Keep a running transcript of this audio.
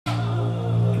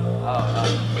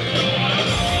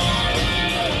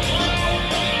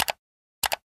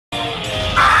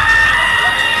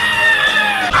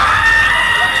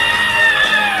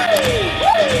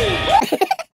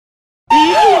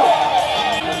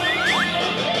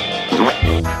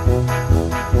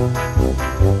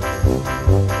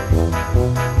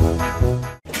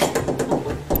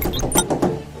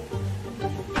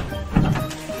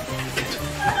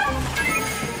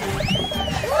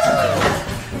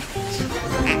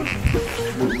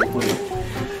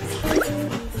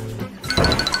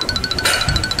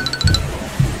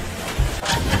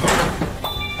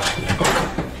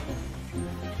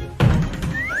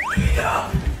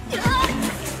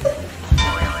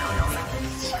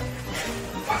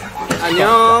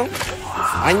안녕.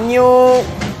 안녕.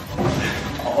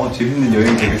 재밌는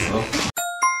여행 되겠어.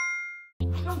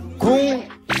 궁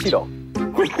싫어.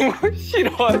 궁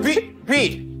싫어.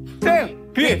 비.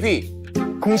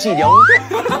 궁시령.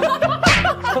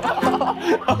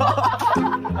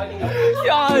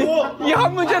 야, 이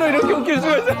한 문제로 이렇게 웃길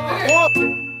수가 있어.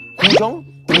 궁정?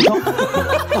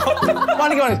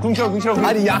 빨리 말해. 궁시렁.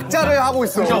 아니 약자를 하고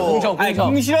있어. 궁정. 아니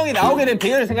궁시렁이 나오게 된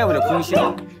배경을 생각해보자.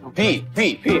 궁시렁. 비.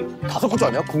 다섯 글자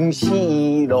아니야?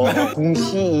 궁시러.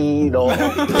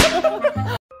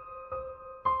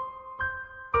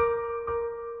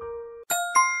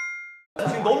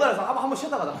 지금 너무 날아서 한번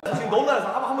쉬었다 가자.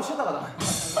 한번 쉬었다 가자.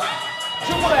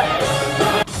 충분해.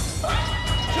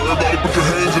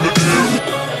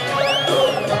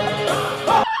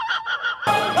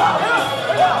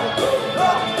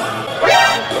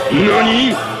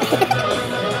 너니?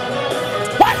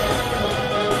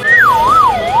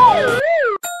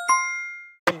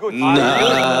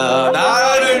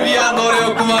 나를 위한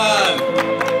노래였구만.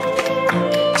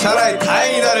 차라리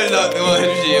다행이다를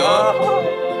응원해주지.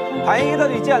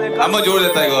 다행이다도 있지 않을까? 한 번지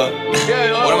오래됐다 이거.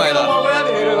 오랜만이다. 먹어야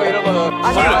돼 이런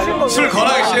거는. 술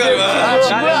권하기 싫어가지고.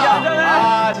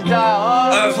 친구야.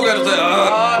 진짜. 소개해줬어요.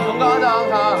 건강하자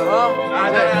항상.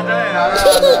 안전해.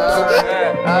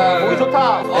 보기 좋다.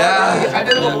 야, 잘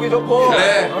되는 거 보기 좋고.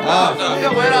 그래.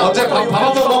 어째 밥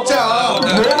한 번 먹자.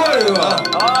 뭐야 이거?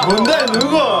 뭔데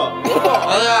누구?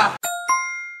 맞아.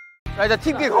 자 이제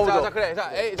팀끼리 가보자. 자 그래.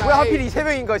 왜 하필 이 세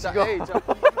명인 것인가?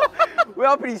 왜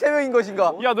하필 이 세 명인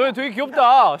것인가? 야, 너네 되게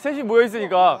귀엽다. 셋이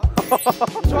모여있으니까.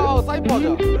 저 사이퍼하자.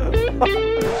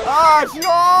 아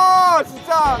싫어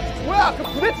진짜. 뭐야 그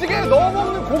부대찌개에 넣어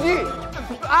먹는 고기.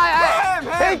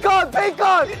 베이컨.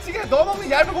 부대찌개에 넣어 먹는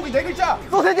얇은 고기 네 글자.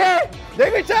 소세지 네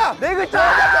글자.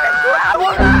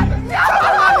 몰라.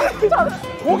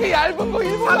 고기 얇은 거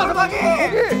일본 가서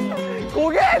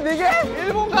고기 네 개.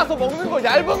 일본 가서 먹는 거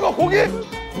얇은 거 고기.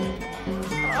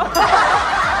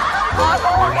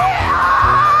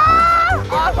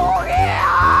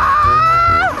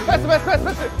 패스.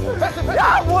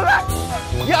 야 뭐야?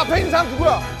 이 앞에 있는 사람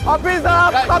누구야? 앞에 있는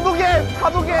사람 감독님.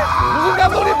 무슨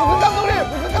감독님?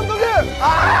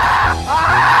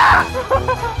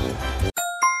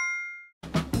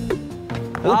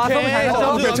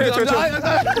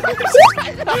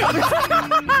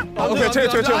 오케이,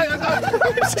 저.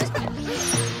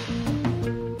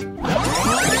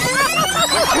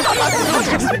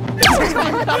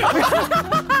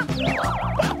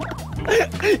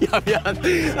 야, 미안.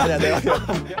 아니야, 내가 미안.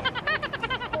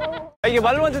 이게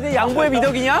말로만 듣는 양보의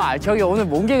미덕이냐? 아, 저기 오늘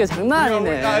몸개그 장난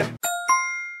아니네.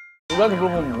 우리한테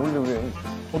물어보면 모르는데 그래.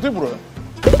 어떻게 불어요?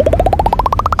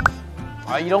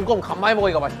 이런 건 간만에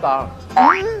먹으니까 맛있다.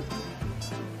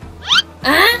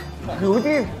 그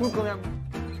어떻게 불 거냐?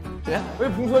 왜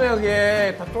풍선해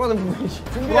그게? 다 쪼가는 부분이지.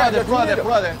 불어야 돼.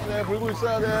 네, 불고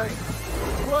있어야 돼.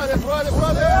 불어야 돼. 불었어.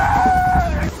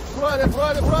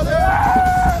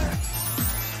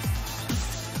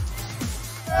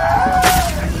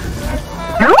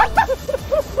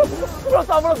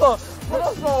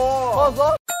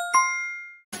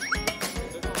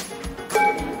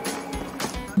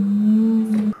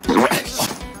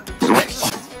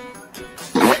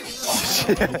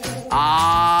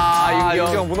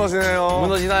 인경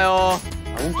무너지나요?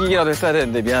 웃기기라도 했어야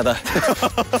되는데 미안하다.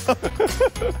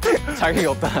 자격이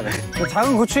없다 하네.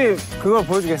 작은 구취 그걸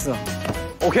보여주겠어.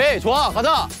 오케이, 좋아, 가자.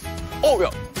 야.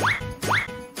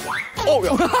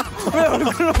 왜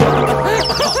얼굴로?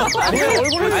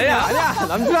 아니야,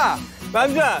 남준아.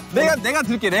 내가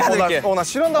들게. 나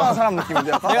실현당한 사람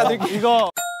느낌인데. 내가 들게. 이거.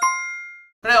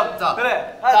 그래요. 자,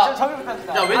 그래.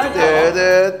 정해부터. 자, 왼쪽.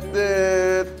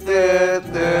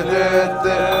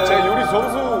 제가 요리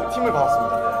점수 팀을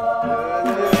받았습니다.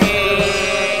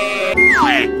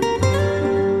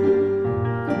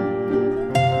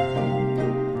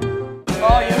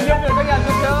 연병 별명이 안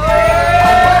좋죠?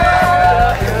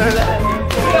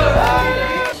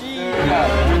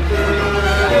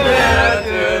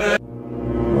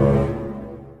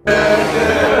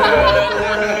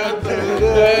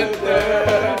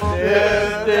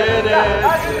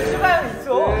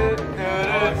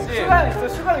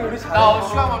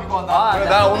 슈가만 믿고 간다.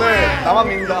 나 오늘 나만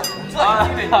믿는다.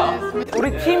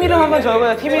 우리 팀 이름 한번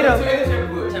적어요. 팀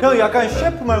이름. 형 약간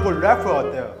셰프 말고 래퍼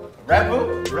어때요?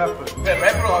 래프? 래퍼. 네,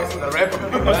 래프로 가겠습니다. 래프.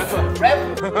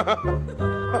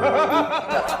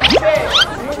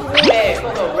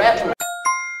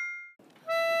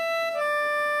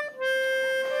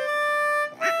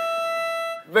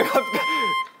 왜 갑자기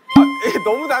이게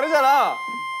너무 다르잖아.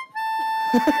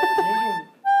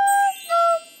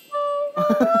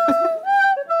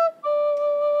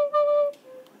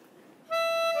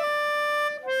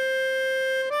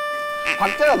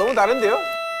 박자가 너무 다른데요?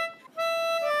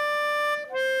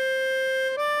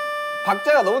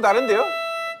 박자가 너무 다른데요?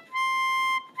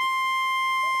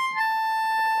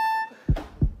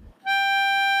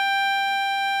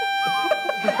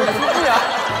 슬프냐?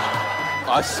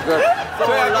 아, 씨, 저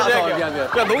미안. 야,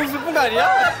 너무 슬픈 거 아니야?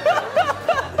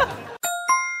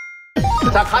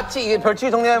 자, 같이 이게 벌칙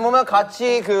정리해보면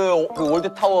같이 그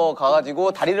월드타워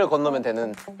가가지고 다리를 건너면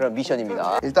되는 그런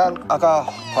미션입니다. 일단 아까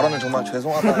발언을 정말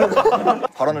죄송하다.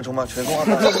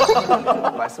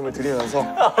 말씀을 드리면서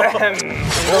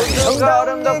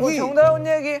아름답고 정다운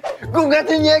얘기, 꿈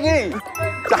같은 얘기.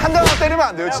 자, 한 대만 때리면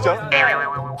안 돼요, 진짜.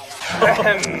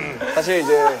 사실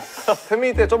이제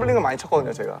팬미팅 때 더블링을 많이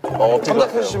쳤거든요, 제가.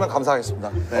 참작해 주시면 감사하겠습니다.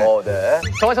 네. 네.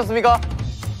 정하셨습니까?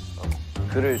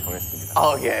 글을 정했습니다.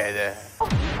 아, 예, 네.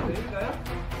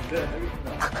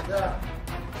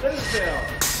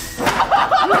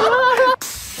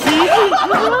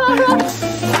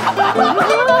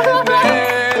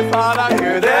 내 사랑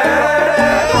그대.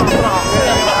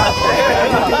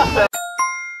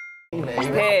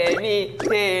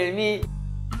 Tell me.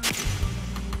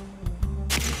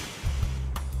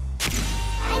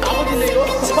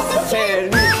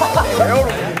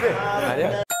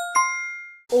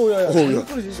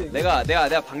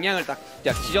 내가 방향을 딱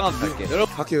지정하면 갈게.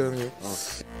 여러분. 할게요, 형님.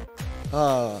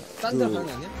 하나, 둘,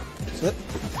 셋.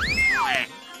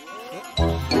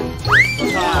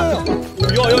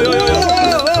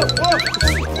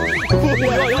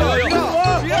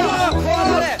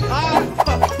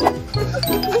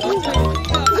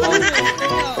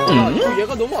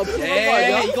 얘가 너무 앞으로 간거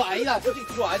아니야? 이거 아니다. 솔직히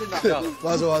들어와야 된다.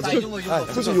 맞아.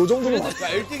 솔직히 요 정도면. 야,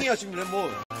 1등이야 지금 뭐.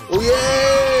 오예!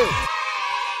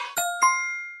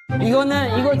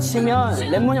 이거 지면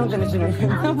lem몬 형 때문에 지는.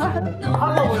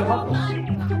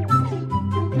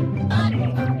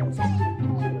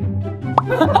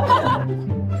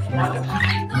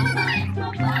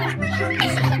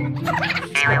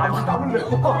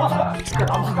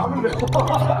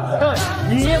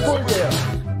 위에 보세요.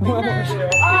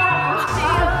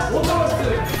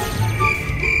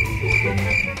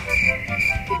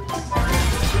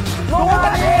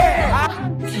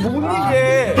 못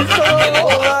이게.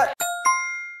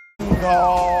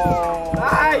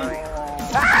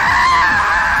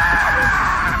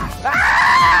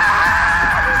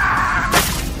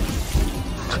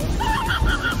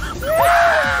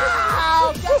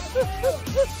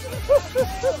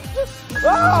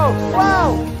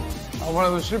 와우!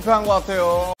 아무래도 실패한 것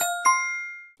같아요.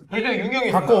 이제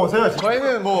윤경이 갖고 오세요. 진짜.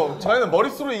 저희는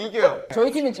머릿수로 이길게요.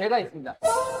 저희 팀은 제가 있습니다.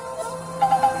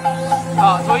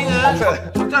 저희는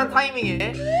적절한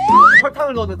타이밍에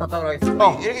설탕을 넣는 답답을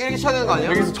하겠습니다. 이렇게 쳐야 되는 거 아니야?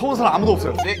 여기서 처음 사람 아무도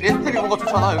없어요. 내 스텝이 뭔가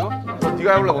좋잖아 이거?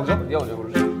 네가 해볼래 먼저? 네가 먼저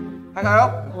고를래?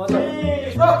 할까요?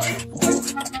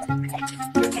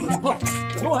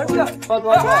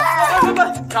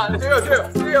 자,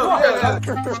 뛰어.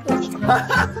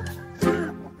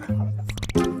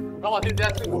 잠깐만, 내가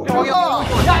지금 야,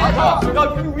 우리가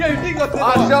 1등인 것 같아.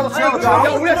 진짜로. 야,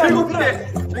 우리가 제일 높은데.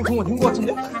 정말 된것 같은데?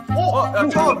 야,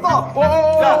 처음 떠.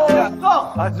 야, 떠.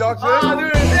 하나,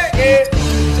 둘,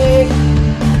 셋.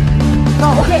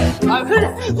 오케이.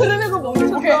 흐르는 거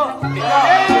멈췄어.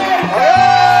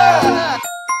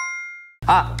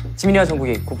 지민이와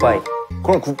정국이 굿바이.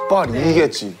 그럼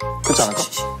굿발이겠지. 그렇지 않을까?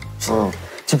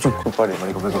 집중. 굿발이.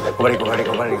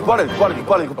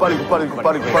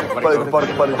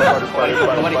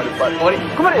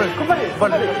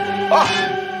 아!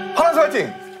 하나서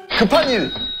화이팅! 급한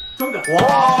일! 정답! 와!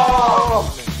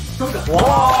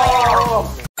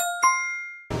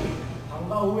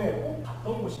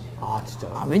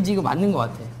 왠지 이거 맞는 것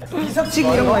같아. 이석치기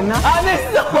이런 거 했나? 안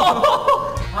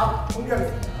했어!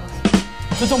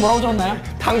 저쪽 뭐라고 적었나요?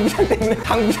 당구장 때문에.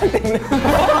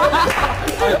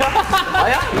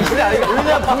 아야? 이 시대 아니야?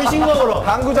 우리는 분식 먹으러.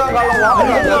 당구장 가려고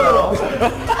하고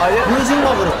분식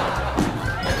먹으러.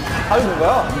 하는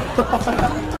거야?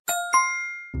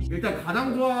 일단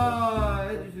가장 좋아해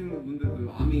주시는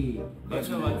분들도 아미. 맞죠.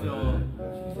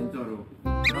 진짜로.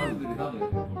 사람들이 다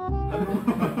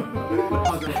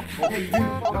맞아. 오케이, 이제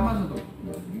한 마셔도.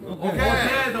 오케이.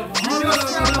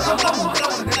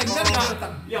 내가